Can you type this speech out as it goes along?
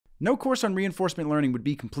No course on reinforcement learning would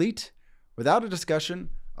be complete without a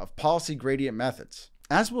discussion of policy gradient methods.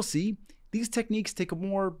 As we'll see, these techniques take a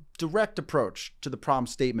more direct approach to the problem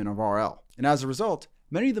statement of RL, and as a result,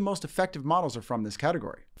 many of the most effective models are from this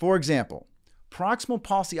category. For example, proximal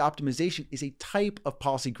policy optimization is a type of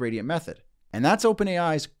policy gradient method, and that's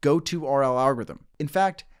OpenAI's go-to RL algorithm. In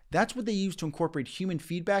fact, that's what they use to incorporate human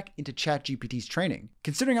feedback into ChatGPT's training.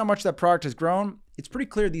 Considering how much that product has grown, it's pretty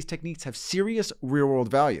clear these techniques have serious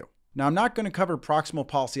real-world value. Now, I'm not going to cover proximal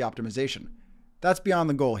policy optimization. That's beyond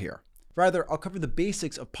the goal here. Rather, I'll cover the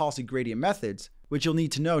basics of policy gradient methods, which you'll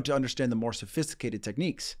need to know to understand the more sophisticated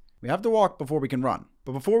techniques. We have to walk before we can run.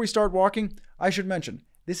 But before we start walking, I should mention,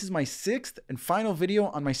 this is my 6th and final video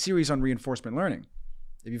on my series on reinforcement learning.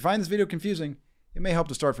 If you find this video confusing, it may help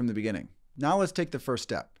to start from the beginning. Now let's take the first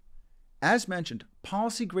step. As mentioned,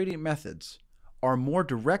 policy gradient methods are a more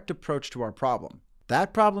direct approach to our problem.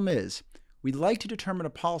 That problem is, we'd like to determine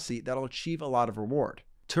a policy that'll achieve a lot of reward.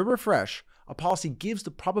 To refresh, a policy gives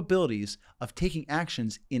the probabilities of taking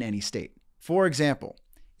actions in any state. For example,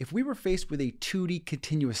 if we were faced with a 2D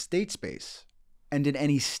continuous state space, and in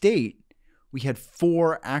any state we had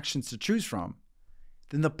 4 actions to choose from,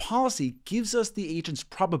 then the policy gives us the agent's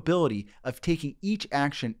probability of taking each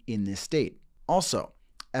action in this state. Also,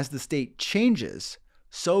 as the state changes,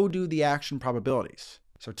 so do the action probabilities.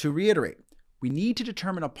 So to reiterate, we need to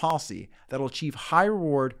determine a policy that'll achieve high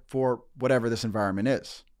reward for whatever this environment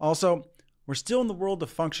is. Also, we're still in the world of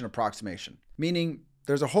function approximation, meaning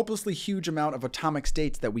there's a hopelessly huge amount of atomic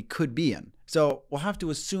states that we could be in. So we'll have to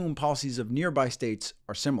assume policies of nearby states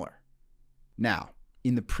are similar. Now,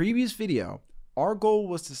 in the previous video, our goal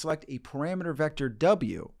was to select a parameter vector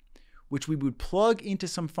W, which we would plug into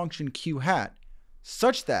some function Q hat,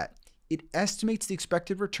 such that it estimates the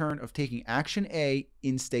expected return of taking action A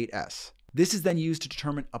in state S. This is then used to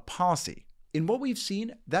determine a policy. In what we've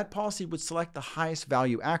seen, that policy would select the highest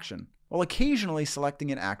value action, while occasionally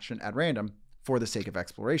selecting an action at random for the sake of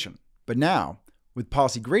exploration. But now, with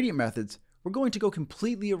policy gradient methods, we're going to go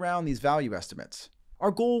completely around these value estimates.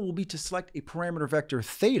 Our goal will be to select a parameter vector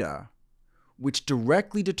theta, which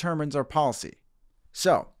directly determines our policy.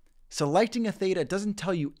 So, selecting a theta doesn't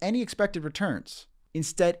tell you any expected returns.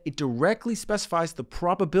 Instead, it directly specifies the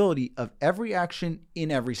probability of every action in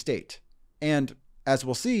every state. And, as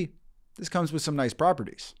we'll see, this comes with some nice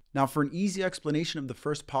properties. Now, for an easy explanation of the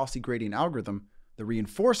first policy gradient algorithm, the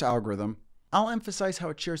reinforce algorithm, I'll emphasize how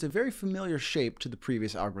it shares a very familiar shape to the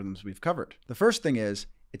previous algorithms we've covered. The first thing is,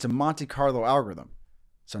 it's a Monte Carlo algorithm,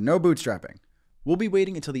 so no bootstrapping. We'll be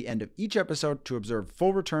waiting until the end of each episode to observe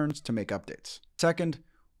full returns to make updates. Second,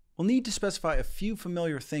 we'll need to specify a few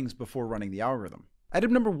familiar things before running the algorithm.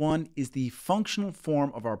 Item number 1 is the functional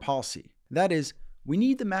form of our policy. That is, we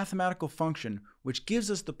need the mathematical function which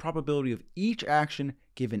gives us the probability of each action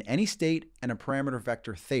given any state and a parameter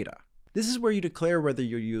vector theta. This is where you declare whether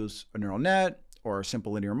you use a neural net, or a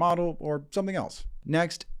simple linear model, or something else.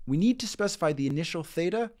 Next, we need to specify the initial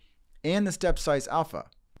theta and the step size alpha.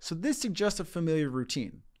 So this suggests a familiar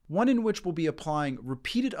routine, one in which we'll be applying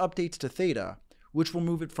repeated updates to theta, which will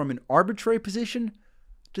move it from an arbitrary position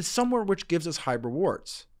to somewhere which gives us high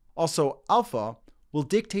rewards. Also, alpha will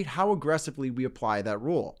dictate how aggressively we apply that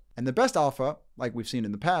rule. And the best alpha, like we've seen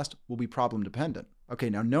in the past, will be problem dependent. Okay,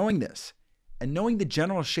 now knowing this, and knowing the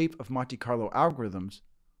general shape of Monte Carlo algorithms,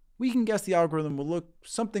 we can guess the algorithm will look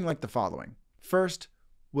something like the following. First,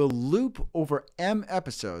 we'll loop over m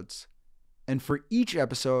episodes, and for each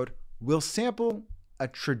episode, we'll sample a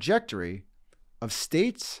trajectory of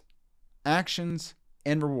states, actions,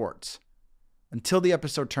 and rewards until the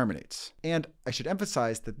episode terminates. And I should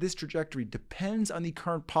emphasize that this trajectory depends on the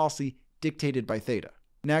current policy dictated by theta.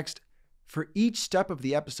 Next, for each step of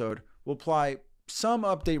the episode, we'll apply some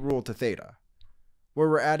update rule to theta, where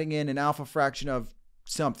we're adding in an alpha fraction of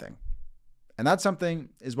something. And that something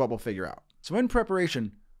is what we'll figure out. So in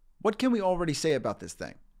preparation, what can we already say about this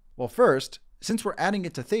thing? Well, first, since we're adding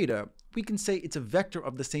it to theta, we can say it's a vector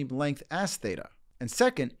of the same length as theta. And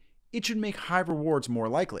second, it should make high rewards more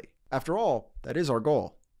likely. After all, that is our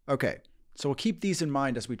goal. Okay, so we'll keep these in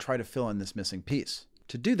mind as we try to fill in this missing piece.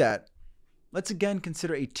 To do that, let's again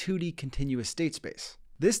consider a 2D continuous state space.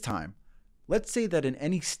 This time, let's say that in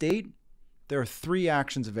any state, there are 3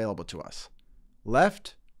 actions available to us: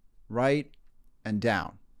 left, right, and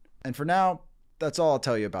down. And for now, that's all I'll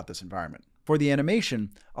tell you about this environment. For the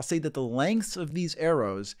animation, I'll say that the lengths of these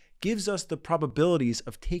arrows gives us the probabilities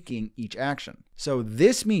of taking each action. So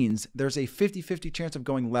this means there's a 50-50 chance of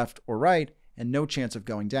going left or right and no chance of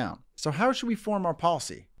going down. So how should we form our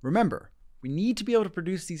policy? Remember, we need to be able to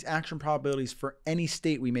produce these action probabilities for any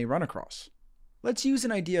state we may run across. Let's use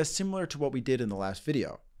an idea similar to what we did in the last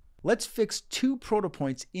video. Let's fix two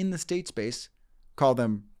protopoints in the state space, call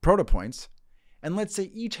them protopoints, and let's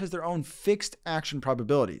say each has their own fixed action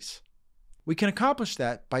probabilities. We can accomplish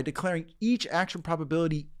that by declaring each action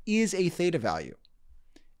probability is a theta value.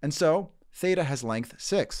 And so theta has length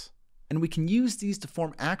 6. And we can use these to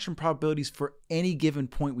form action probabilities for any given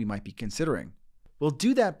point we might be considering. We'll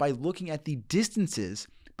do that by looking at the distances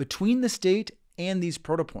between the state and these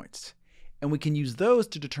protopoints, and we can use those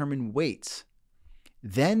to determine weights.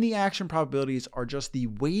 Then the action probabilities are just the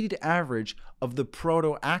weighted average of the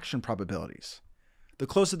proto-action probabilities. The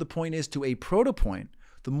closer the point is to a protopoint,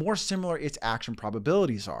 the more similar its action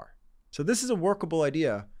probabilities are. So this is a workable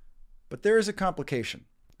idea, but there is a complication.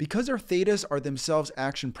 Because our thetas are themselves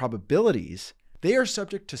action probabilities, they are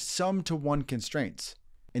subject to sum-to-1 constraints.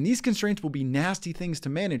 And these constraints will be nasty things to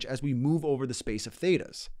manage as we move over the space of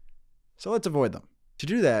thetas. So let's avoid them. To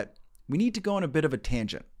do that, we need to go on a bit of a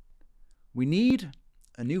tangent. We need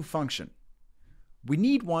a new function. We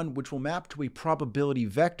need one which will map to a probability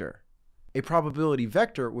vector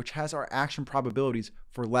which has our action probabilities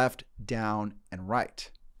for left, down, and right.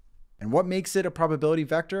 And what makes it a probability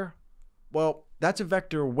vector? Well, that's a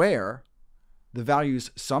vector where the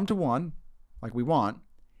values sum to 1, like we want,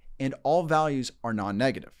 and all values are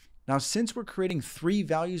non-negative. Now, since we're creating 3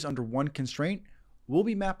 values under one constraint, we'll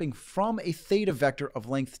be mapping from a theta vector of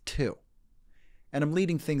length 2. And I'm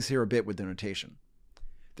leading things here a bit with the notation.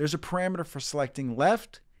 There's a parameter for selecting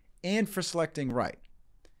left and for selecting right.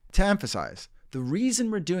 To emphasize, the reason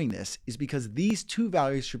we're doing this is because these 2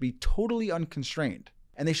 values should be totally unconstrained,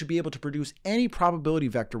 and they should be able to produce any probability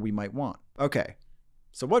vector we might want. Okay,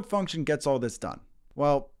 so what function gets all this done?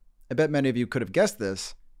 Well, I bet many of you could have guessed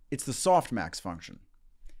this. It's the softmax function.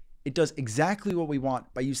 It does exactly what we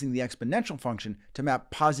want by using the exponential function to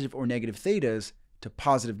map positive or negative thetas to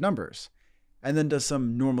positive numbers, and then does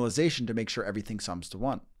some normalization to make sure everything sums to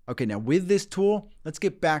 1. Okay, now with this tool, let's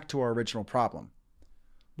get back to our original problem.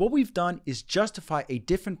 What we've done is justify a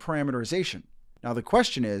different parameterization. Now the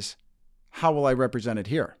question is, how will I represent it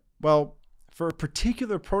here? Well, for a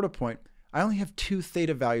particular protopoint, I only have 2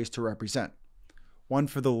 theta values to represent, one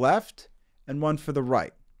for the left and one for the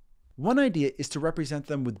right. One idea is to represent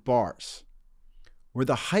them with bars, where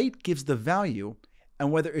the height gives the value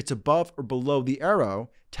and whether it's above or below the arrow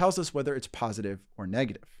tells us whether it's positive or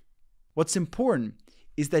negative. What's important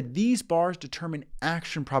is that these bars determine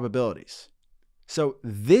action probabilities. So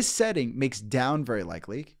this setting makes down very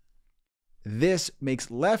likely, this makes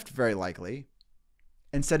left very likely,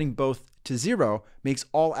 and setting both to 0 makes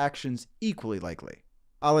all actions equally likely.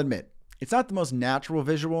 I'll admit, it's not the most natural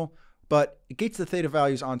visual, but it gets the theta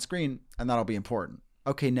values on screen, and that'll be important.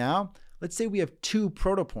 Okay, now let's say we have 2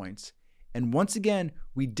 protopoints, and once again,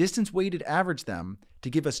 we distance weighted average them to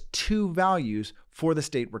give us 2 values for the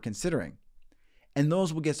state we're considering. And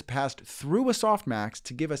those will get passed through a softmax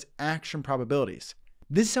to give us action probabilities.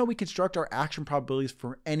 This is how we construct our action probabilities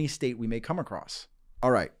for any state we may come across.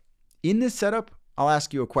 All right, in this setup, I'll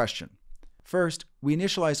ask you a question. First, we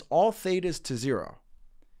initialize all thetas to 0.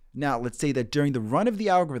 Now, let's say that during the run of the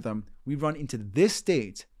algorithm, we run into this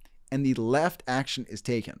state and the left action is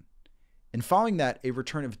taken. And following that, a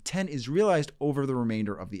return of 10 is realized over the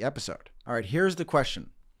remainder of the episode. All right, here's the question.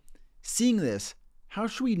 Seeing this, how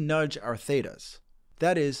should we nudge our thetas?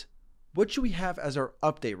 That is, what should we have as our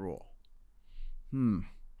update rule?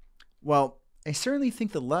 Well, I certainly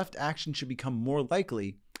think the left action should become more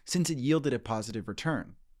likely since it yielded a positive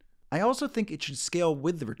return. I also think it should scale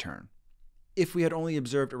with the return. If we had only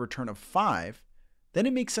observed a return of 5, then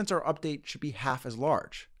it makes sense our update should be half as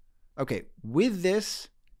large. Okay, with this,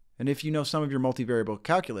 and if you know some of your multivariable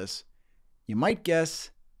calculus, you might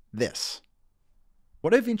guess this.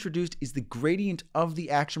 What I've introduced is the gradient of the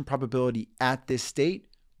action probability at this state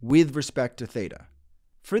with respect to theta.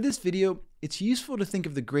 For this video, it's useful to think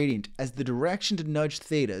of the gradient as the direction to nudge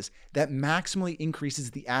thetas that maximally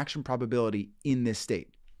increases the action probability in this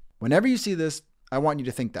state. Whenever you see this, I want you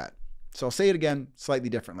to think that. So I'll say it again slightly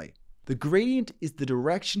differently. The gradient is the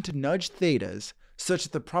direction to nudge thetas such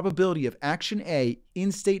that the probability of action A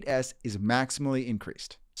in state S is maximally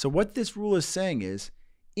increased. So what this rule is saying is,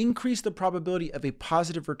 increase the probability of a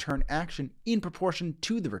positive return action in proportion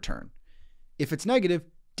to the return. If it's negative,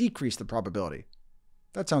 decrease the probability.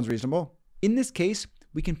 That sounds reasonable. In this case,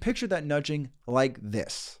 we can picture that nudging like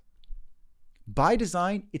this. By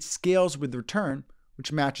design, it scales with the return,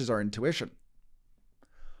 which matches our intuition.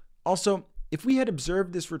 Also, if we had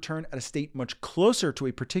observed this return at a state much closer to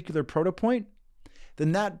a particular protopoint,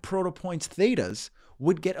 then that protopoint's thetas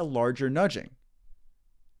would get a larger nudging.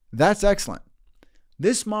 That's excellent.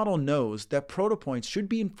 This model knows that protopoints should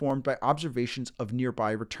be informed by observations of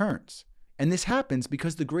nearby returns, And this happens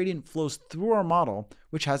because the gradient flows through our model,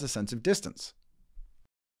 which has a sense of distance.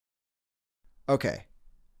 Okay,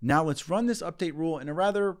 now let's run this update rule in a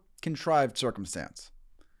rather contrived circumstance.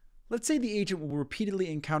 Let's say the agent will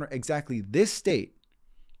repeatedly encounter exactly this state.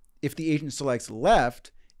 If the agent selects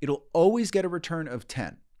left, it'll always get a return of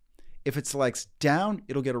 10. If it selects down,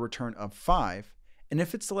 it'll get a return of 5. And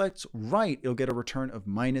if it selects right, it'll get a return of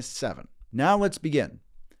 -7. Now let's begin.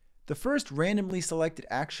 The first randomly selected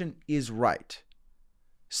action is right.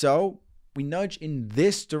 So we nudge in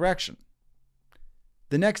this direction.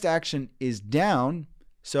 The next action is down,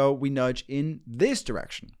 so we nudge in this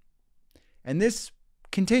direction. And this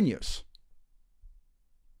continues.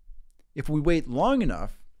 If we wait long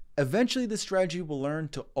enough, eventually the strategy will learn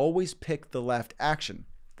to always pick the left action,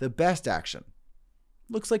 the best action.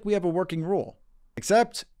 Looks like we have a working rule.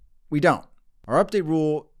 Except we don't. Our update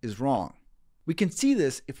rule is wrong. We can see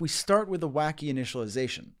this if we start with a wacky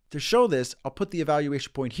initialization. To show this, I'll put the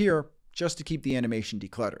evaluation point here just to keep the animation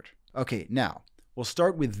decluttered. Okay, now we'll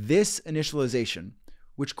start with this initialization,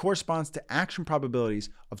 which corresponds to action probabilities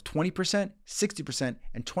of 20%, 60%,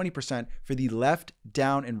 and 20% for the left,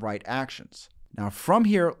 down, and right actions. Now from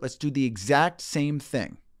here, let's do the exact same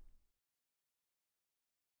thing.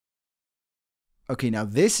 Okay, now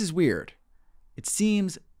this is weird. It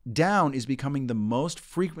seems down is becoming the most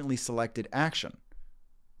frequently selected action.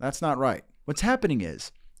 That's not right. What's happening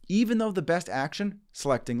is, even though the best action,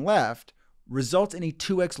 selecting left, results in a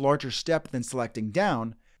 2x larger step than selecting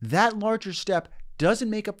down, that larger step doesn't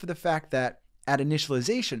make up for the fact that, at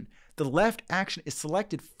initialization, the left action is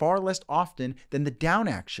selected far less often than the down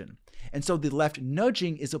action, and so the left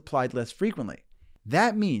nudging is applied less frequently.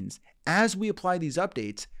 That means, as we apply these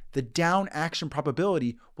updates, the down action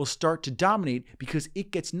probability will start to dominate because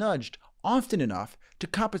it gets nudged often enough to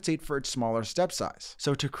compensate for its smaller step size.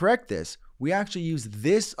 So to correct this, we actually use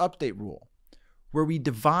this update rule, where we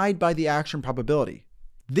divide by the action probability.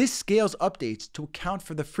 This scales updates to account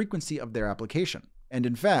for the frequency of their application. And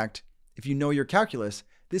in fact, if you know your calculus,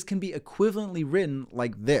 this can be equivalently written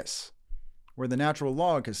like this, where the natural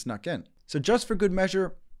log has snuck in. So just for good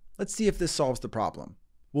measure, let's see if this solves the problem.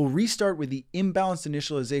 We'll restart with the imbalanced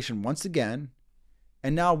initialization once again,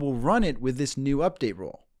 and now we'll run it with this new update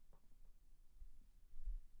rule.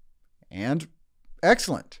 And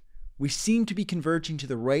excellent! We seem to be converging to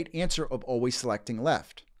the right answer of always selecting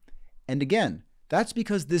left. And again, that's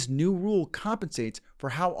because this new rule compensates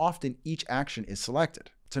for how often each action is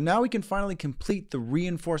selected. So now we can finally complete the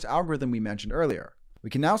reinforced algorithm we mentioned earlier. We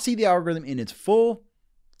can now see the algorithm in its full,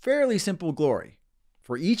 fairly simple glory.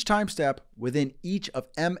 For each time step within each of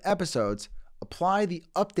M episodes, apply the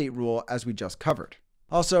update rule as we just covered.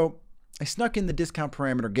 Also, I snuck in the discount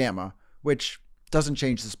parameter gamma, which doesn't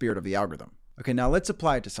change the spirit of the algorithm. Okay, now let's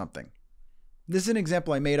apply it to something. This is an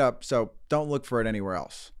example I made up, so don't look for it anywhere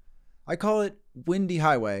else. I call it Windy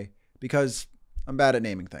Highway because I'm bad at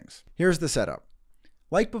naming things. Here's the setup.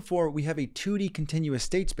 Like before, we have a 2D continuous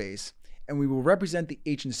state space, and we will represent the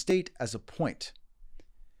agent state as a point.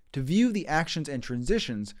 To view the actions and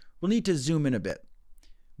transitions, we'll need to zoom in a bit.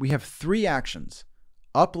 We have 3 actions: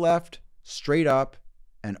 up left, straight up,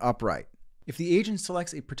 and up right. If the agent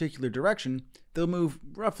selects a particular direction, they'll move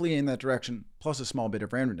roughly in that direction, plus a small bit of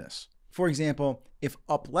randomness. For example, if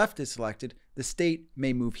up left is selected, the state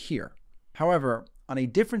may move here. However, on a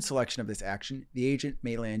different selection of this action, the agent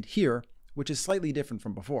may land here, which is slightly different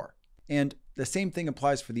from before. And the same thing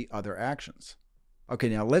applies for the other actions. Okay,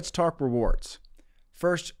 now let's talk rewards.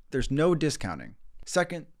 First, there's no discounting.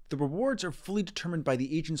 Second, the rewards are fully determined by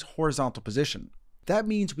the agent's horizontal position. That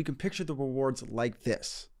means we can picture the rewards like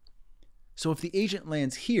this. So if the agent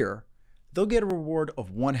lands here, they'll get a reward of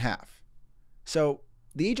 1/2. So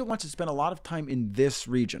the agent wants to spend a lot of time in this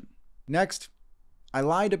region. Next, I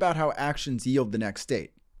lied about how actions yield the next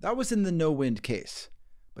state. That was in the no wind case.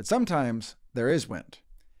 But sometimes there is wind.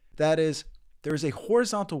 That is, there is a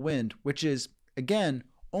horizontal wind, which is, again,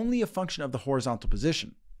 only a function of the horizontal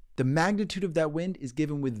position. The magnitude of that wind is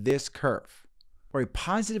given with this curve, where a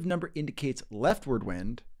positive number indicates leftward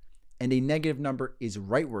wind and a negative number is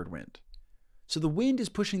rightward wind. So the wind is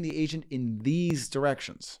pushing the agent in these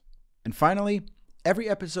directions. And finally, every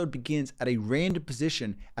episode begins at a random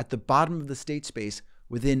position at the bottom of the state space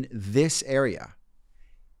within this area.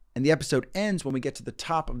 And the episode ends when we get to the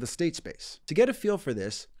top of the state space. To get a feel for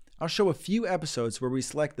this, I'll show a few episodes where we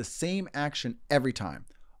select the same action every time,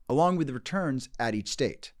 along with the returns at each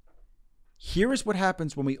state. Here is what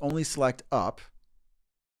happens when we only select up.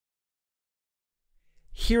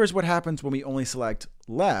 Here is what happens when we only select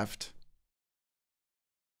left.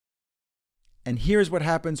 And here's what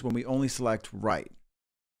happens when we only select right.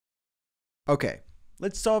 Okay,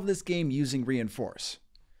 let's solve this game using reinforce.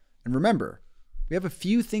 And remember, we have a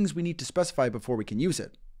few things we need to specify before we can use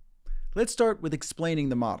it. Let's start with explaining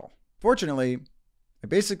the model. Fortunately, I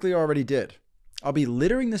basically already did. I'll be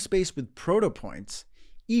littering the space with protopoints,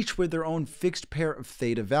 each with their own fixed pair of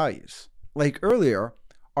theta values. Like earlier,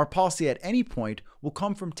 our policy at any point will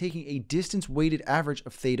come from taking a distance-weighted average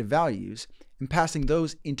of theta values and passing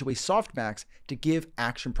those into a softmax to give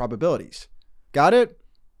action probabilities. Got it?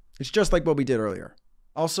 It's just like what we did earlier.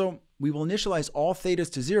 Also, we will initialize all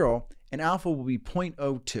thetas to 0 and alpha will be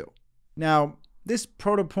 0.02. Now, this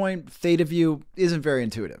protopoint theta view isn't very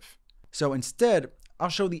intuitive. So instead, I'll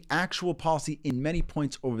show the actual policy in many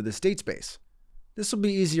points over the state space. This will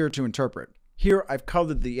be easier to interpret. Here, I've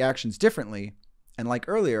colored the actions differently, and like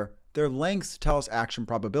earlier, their lengths tell us action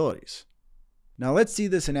probabilities. Now let's see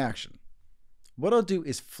this in action. What I'll do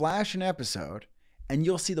is flash an episode, and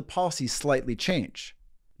you'll see the policy slightly change.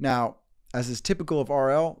 Now, as is typical of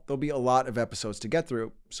RL, there'll be a lot of episodes to get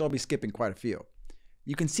through, so I'll be skipping quite a few.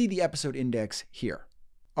 You can see the episode index here.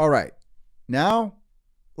 All right, now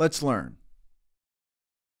let's learn.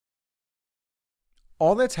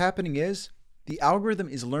 All that's happening is the algorithm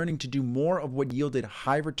is learning to do more of what yielded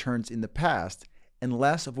high returns in the past and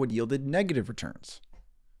less of what yielded negative returns.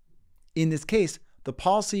 In this case, the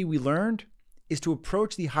policy we learned is to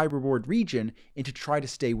approach the high reward region and to try to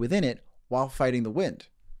stay within it while fighting the wind.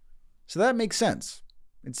 So that makes sense.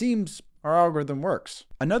 It seems our algorithm works.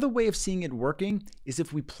 Another way of seeing it working is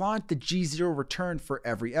if we plot the G0 return for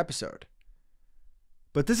every episode.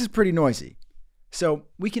 But this is pretty noisy. So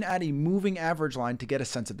we can add a moving average line to get a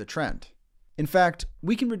sense of the trend. In fact,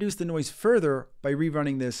 we can reduce the noise further by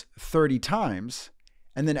rerunning this 30 times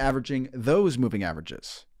and then averaging those moving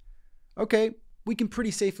averages. Okay, we can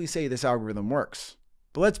pretty safely say this algorithm works.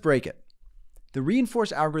 But let's break it. The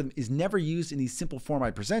reinforced algorithm is never used in the simple form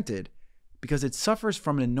I presented because it suffers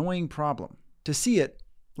from an annoying problem. To see it,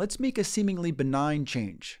 let's make a seemingly benign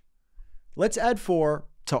change. Let's add 4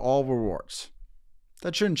 to all rewards.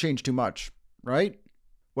 That shouldn't change too much, right?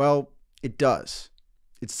 Well, it does.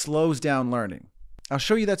 It slows down learning. I'll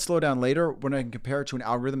show you that slowdown later when I can compare it to an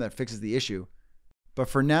algorithm that fixes the issue. But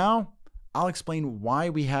for now, I'll explain why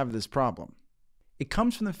we have this problem. It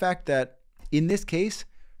comes from the fact that, in this case,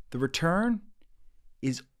 the return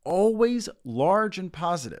is always large and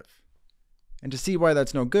positive. And to see why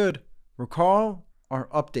that's no good, recall our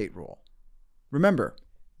update rule. Remember,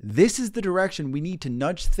 this is the direction we need to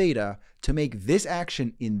nudge theta to make this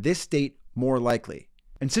action in this state more likely.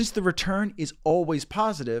 And since the return is always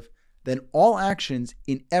positive, then all actions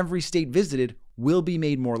in every state visited will be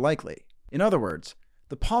made more likely. In other words,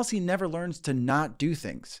 the policy never learns to not do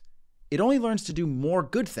things. It only learns to do more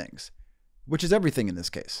good things, which is everything in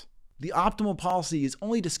this case. The optimal policy is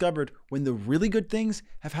only discovered when the really good things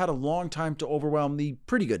have had a long time to overwhelm the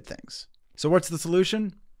pretty good things. So what's the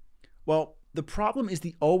solution? Well, the problem is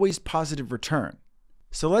the always positive return.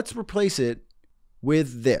 So let's replace it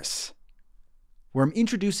with this, where I'm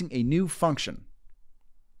introducing a new function.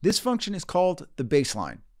 This function is called the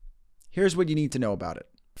baseline. Here's what you need to know about it.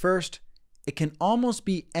 First, it can almost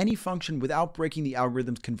be any function without breaking the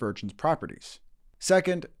algorithm's convergence properties.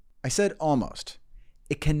 Second, I said almost.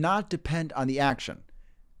 It cannot depend on the action,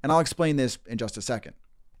 and I'll explain this in just a second.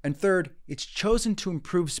 And third, it's chosen to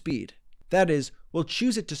improve speed. That is, we'll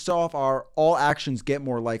choose it to solve our all actions get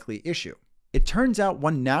more likely issue. It turns out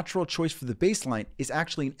one natural choice for the baseline is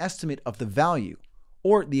actually an estimate of the value,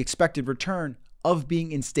 or the expected return, of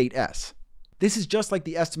being in state S. This is just like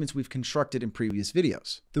the estimates we've constructed in previous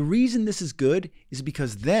videos. The reason this is good is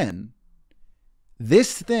because then,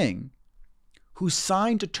 this thing, whose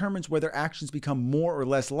sign determines whether actions become more or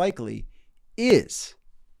less likely, is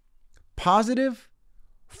positive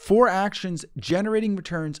for actions generating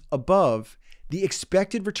returns above the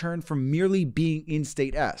expected return from merely being in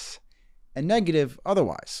state S, and negative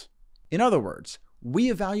otherwise. In other words, we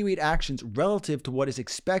evaluate actions relative to what is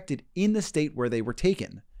expected in the state where they were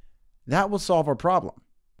taken. That will solve our problem.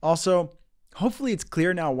 Also, hopefully it's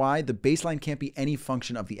clear now why the baseline can't be any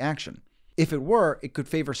function of the action. If it were, it could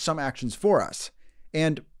favor some actions for us,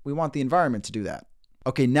 and we want the environment to do that.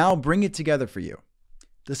 Okay, now bring it together for you.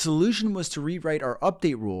 The solution was to rewrite our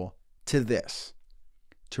update rule to this.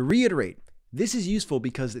 To reiterate, this is useful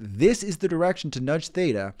because this is the direction to nudge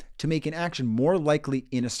theta to make an action more likely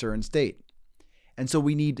in a certain state. And so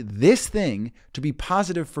we need this thing to be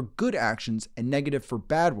positive for good actions and negative for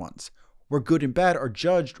bad ones, where good and bad are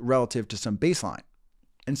judged relative to some baseline.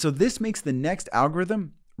 And so this makes the next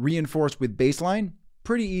algorithm, reinforced with baseline,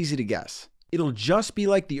 pretty easy to guess. It'll just be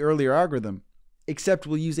like the earlier algorithm, except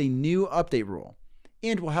we'll use a new update rule,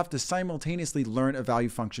 and we'll have to simultaneously learn a value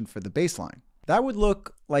function for the baseline. That would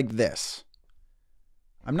look like this.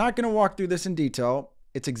 I'm not going to walk through this in detail.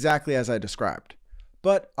 It's exactly as I described,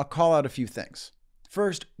 but I'll call out a few things.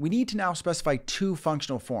 First, we need to now specify two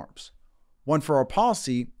functional forms, one for our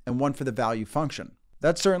policy and one for the value function.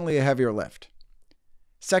 That's certainly a heavier lift.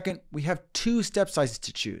 Second, we have two step sizes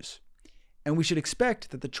to choose, and we should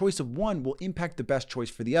expect that the choice of one will impact the best choice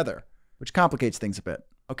for the other, which complicates things a bit.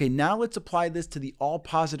 Okay, now let's apply this to the all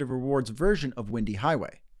positive rewards version of Windy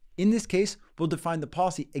Highway. In this case, we'll define the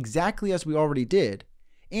policy exactly as we already did,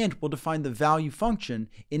 and we'll define the value function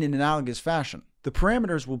in an analogous fashion. The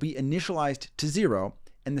parameters will be initialized to 0,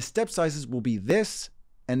 and the step sizes will be this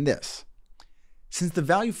and this. Since the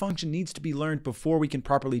value function needs to be learned before we can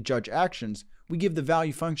properly judge actions, we give the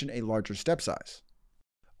value function a larger step size.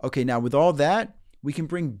 Okay, now with all that, we can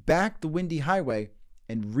bring back the Windy Highway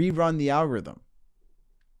and rerun the algorithm.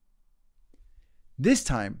 This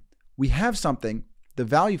time, we have something, the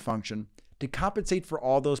value function, to compensate for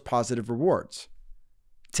all those positive rewards.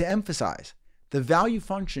 To emphasize, the value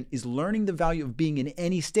function is learning the value of being in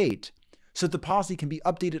any state, so that the policy can be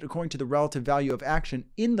updated according to the relative value of action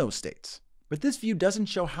in those states. But this view doesn't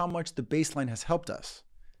show how much the baseline has helped us.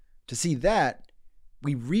 To see that,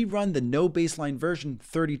 we rerun the no baseline version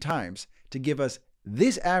 30 times to give us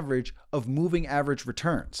this average of moving average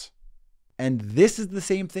returns. And this is the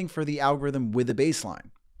same thing for the algorithm with a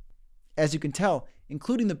baseline. As you can tell,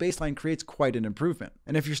 including the baseline creates quite an improvement.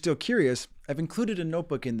 And if you're still curious, I've included a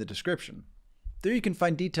notebook in the description. There you can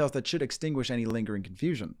find details that should extinguish any lingering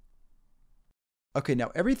confusion. Okay, now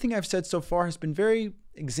everything I've said so far has been very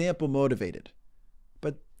example motivated,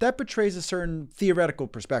 but that betrays a certain theoretical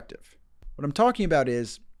perspective. What I'm talking about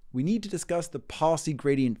is, we need to discuss the policy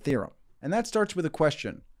gradient theorem. And that starts with a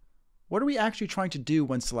question. What are we actually trying to do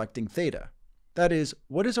when selecting theta? That is,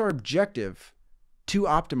 what is our objective to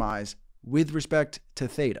optimize with respect to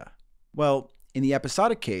theta? Well, in the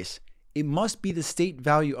episodic case, it must be the state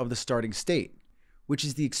value of the starting state, which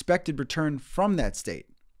is the expected return from that state.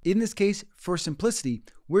 In this case, for simplicity,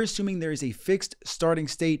 we're assuming there is a fixed starting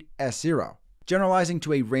state S0. Generalizing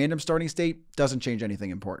to a random starting state doesn't change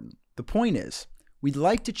anything important. The point is, we'd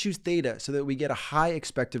like to choose theta so that we get a high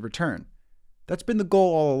expected return. That's been the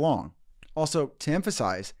goal all along. Also, to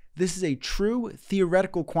emphasize, this is a true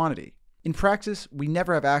theoretical quantity. In practice, we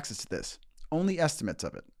never have access to this, only estimates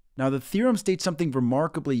of it. Now, the theorem states something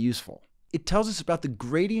remarkably useful. It tells us about the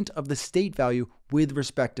gradient of the state value with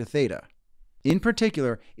respect to theta. In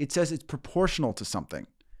particular, it says it's proportional to something.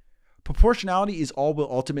 Proportionality is all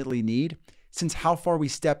we'll ultimately need, since how far we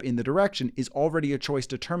step in the direction is already a choice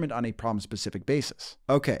determined on a problem-specific basis.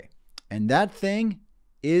 Okay, and that thing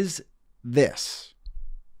is this,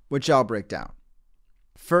 which I'll break down.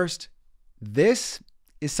 First, this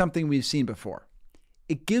is something we've seen before.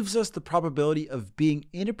 It gives us the probability of being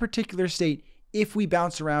in a particular state if we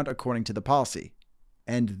bounce around according to the policy.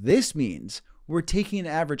 And this means we're taking an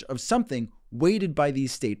average of something weighted by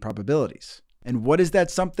these state probabilities. And what is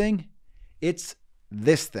that something? It's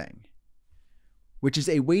this thing, which is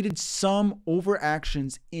a weighted sum over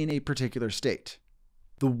actions in a particular state.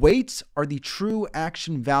 The weights are the true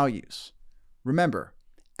action values. Remember,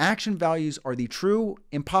 action values are the true,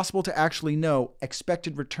 impossible to actually know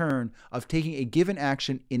expected return of taking a given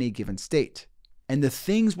action in a given state. And the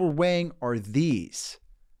things we're weighing are these: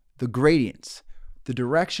 the gradients, the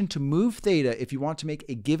direction to move theta if you want to make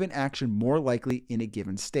a given action more likely in a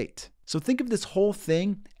given state. So think of this whole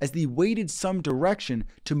thing as the weighted sum direction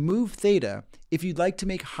to move theta if you'd like to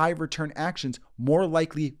make high return actions more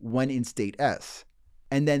likely when in state S.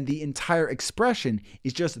 And then the entire expression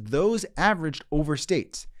is just those averaged over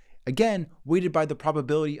states, again weighted by the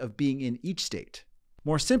probability of being in each state.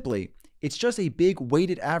 More simply, it's just a big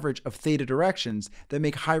weighted average of theta directions that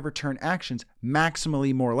make high return actions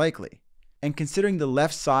maximally more likely. And considering the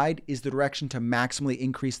left side is the direction to maximally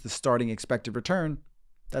increase the starting expected return,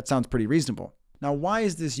 that sounds pretty reasonable. Now, why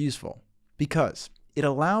is this useful? Because it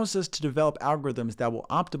allows us to develop algorithms that will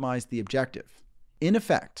optimize the objective. In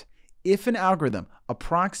effect, if an algorithm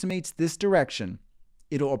approximates this direction,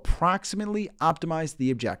 it'll approximately optimize the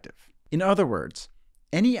objective. In other words,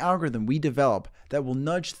 any algorithm we develop that will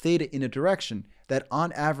nudge theta in a direction that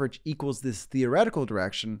on average equals this theoretical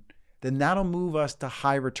direction, then that'll move us to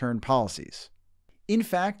high return policies. In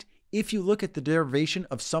fact, if you look at the derivation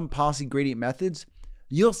of some policy gradient methods,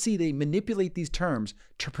 you'll see they manipulate these terms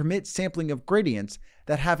to permit sampling of gradients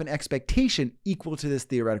that have an expectation equal to this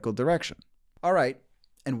theoretical direction. All right,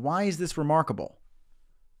 and why is this remarkable?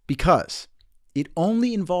 Because it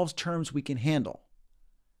only involves terms we can handle.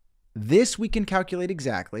 This we can calculate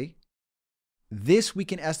exactly, this we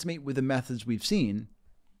can estimate with the methods we've seen,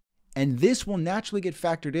 And this will naturally get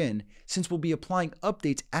factored in since we'll be applying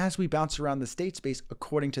updates as we bounce around the state space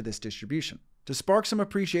according to this distribution. To spark some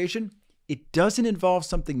appreciation, it doesn't involve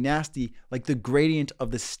something nasty like the gradient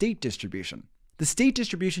of the state distribution. The state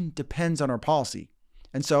distribution depends on our policy,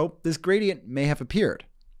 and so this gradient may have appeared.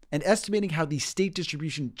 And estimating how the state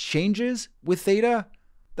distribution changes with theta,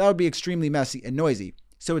 that would be extremely messy and noisy,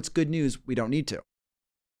 so it's good news we don't need to.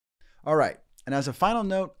 All right, and as a final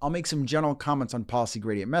note, I'll make some general comments on policy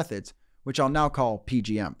gradient methods, which I'll now call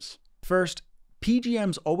PGMs. First,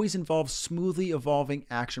 PGMs always involve smoothly evolving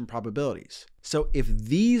action probabilities. So if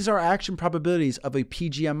these are action probabilities of a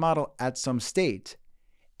PGM model at some state,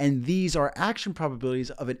 and these are action probabilities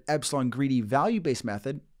of an epsilon greedy value-based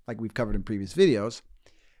method, like we've covered in previous videos,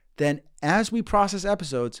 then as we process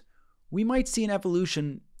episodes, we might see an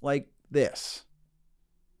evolution like this.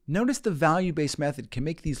 Notice the value-based method can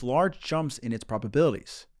make these large jumps in its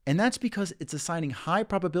probabilities, and that's because it's assigning high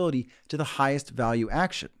probability to the highest value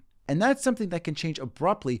action. And that's something that can change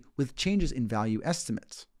abruptly with changes in value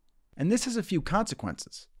estimates. And this has a few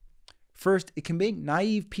consequences. First, it can make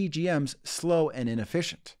naive PGMs slow and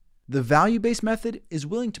inefficient. The value-based method is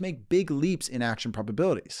willing to make big leaps in action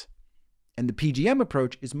probabilities, and the PGM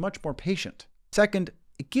approach is much more patient. Second,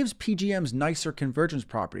 it gives PGMs nicer convergence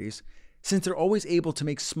properties since they're always able to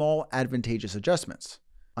make small advantageous adjustments.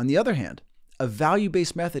 On the other hand, a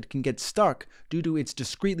value-based method can get stuck due to its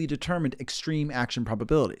discretely determined extreme action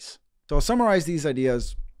probabilities. So I'll summarize these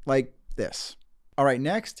ideas like this. All right,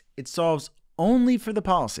 next, it solves only for the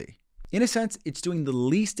policy. In a sense, it's doing the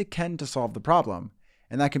least it can to solve the problem,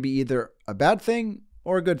 and that can be either a bad thing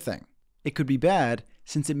or a good thing. It could be bad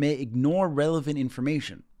since it may ignore relevant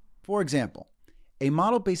information. For example, a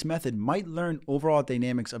model-based method might learn overall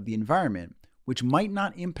dynamics of the environment, which might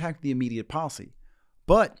not impact the immediate policy,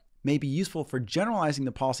 but may be useful for generalizing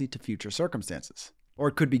the policy to future circumstances. Or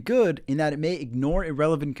it could be good in that it may ignore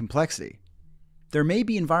irrelevant complexity. There may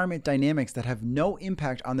be environment dynamics that have no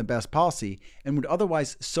impact on the best policy and would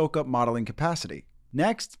otherwise soak up modeling capacity.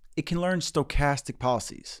 Next, it can learn stochastic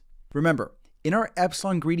policies. Remember, in our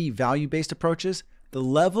epsilon greedy value-based approaches, the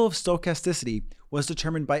level of stochasticity was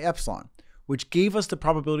determined by epsilon, which gave us the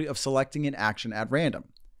probability of selecting an action at random.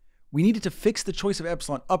 We needed to fix the choice of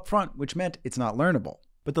epsilon upfront, which meant it's not learnable.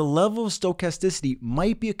 But the level of stochasticity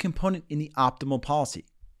might be a component in the optimal policy.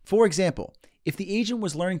 For example, if the agent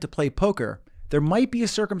was learning to play poker, there might be a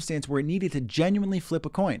circumstance where it needed to genuinely flip a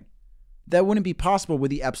coin. That wouldn't be possible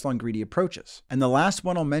with the epsilon greedy approaches. And the last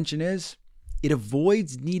one I'll mention is, it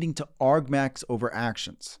avoids needing to argmax over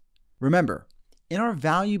actions. Remember, in our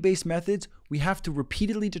value-based methods, we have to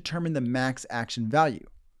repeatedly determine the max action value.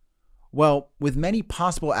 Well, with many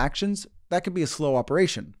possible actions, that could be a slow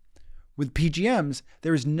operation. With PGMs,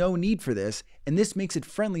 there is no need for this, and this makes it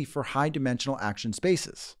friendly for high-dimensional action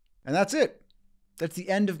spaces. And that's it. That's the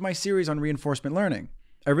end of my series on reinforcement learning.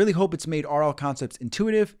 I really hope it's made RL concepts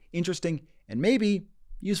intuitive, interesting, and maybe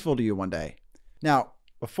useful to you one day. Now,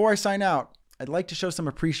 before I sign out, I'd like to show some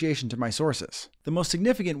appreciation to my sources. The most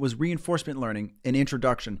significant was Reinforcement Learning, an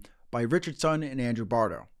Introduction by Richard Sutton and Andrew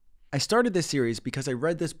Barto. I started this series because I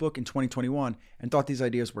read this book in 2021 and thought these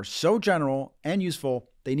ideas were so general and useful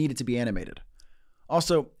they needed to be animated.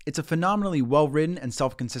 Also, it's a phenomenally well-written and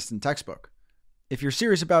self-consistent textbook. If you're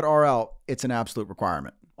serious about RL, it's an absolute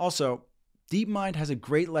requirement. Also, DeepMind has a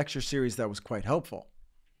great lecture series that was quite helpful.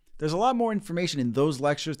 There's a lot more information in those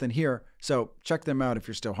lectures than here, so check them out if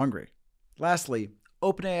you're still hungry. Lastly,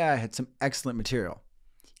 OpenAI had some excellent material.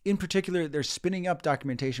 In particular, their spinning up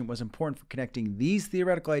documentation was important for connecting these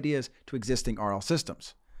theoretical ideas to existing RL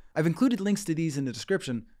systems. I've included links to these in the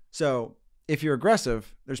description, so if you're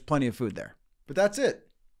aggressive, there's plenty of food there. But that's it.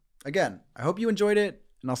 Again, I hope you enjoyed it,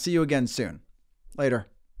 and I'll see you again soon. Later.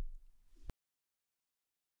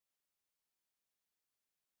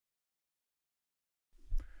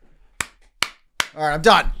 All right, I'm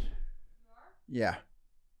done. Yeah.